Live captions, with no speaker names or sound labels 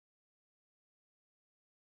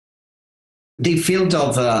The field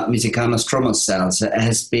of mesenchymal stromal cells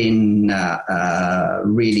has been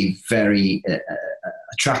really very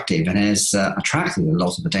attractive and has attracted a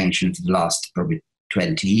lot of attention for the last probably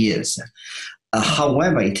 20 years.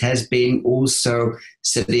 However, it has been also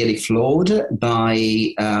severely flawed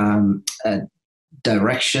by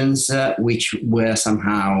directions which were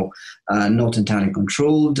somehow not entirely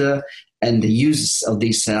controlled, and the use of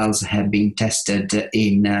these cells have been tested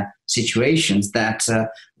in situations that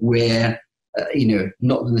were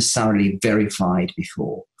not necessarily verified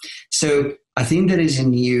before. So I think there is a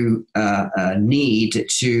new need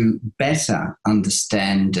to better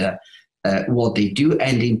understand what they do,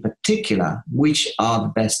 and in particular, which are the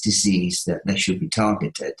best diseases that should be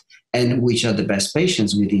targeted, and which are the best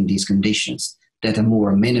patients within these conditions that are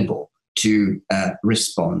more amenable to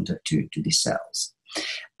respond to these cells.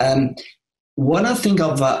 One I think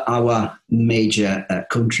of our major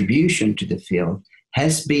contribution to the field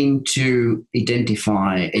has been to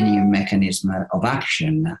identify a new mechanism of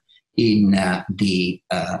action in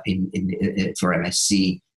for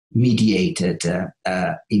MSC mediated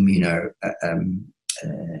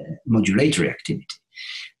immunomodulatory activity,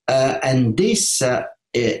 and this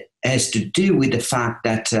has to do with the fact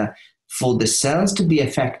that for the cells to be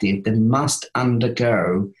effective, they must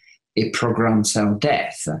undergo a programmed cell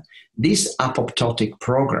death. This apoptotic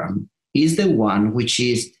program is the one which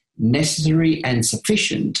is necessary and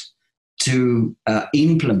sufficient to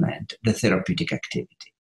implement the therapeutic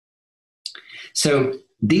activity. So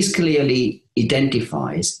this clearly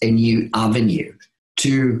identifies a new avenue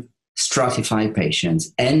to stratify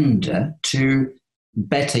patients and to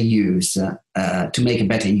better use, to make a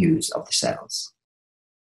better use of the cells.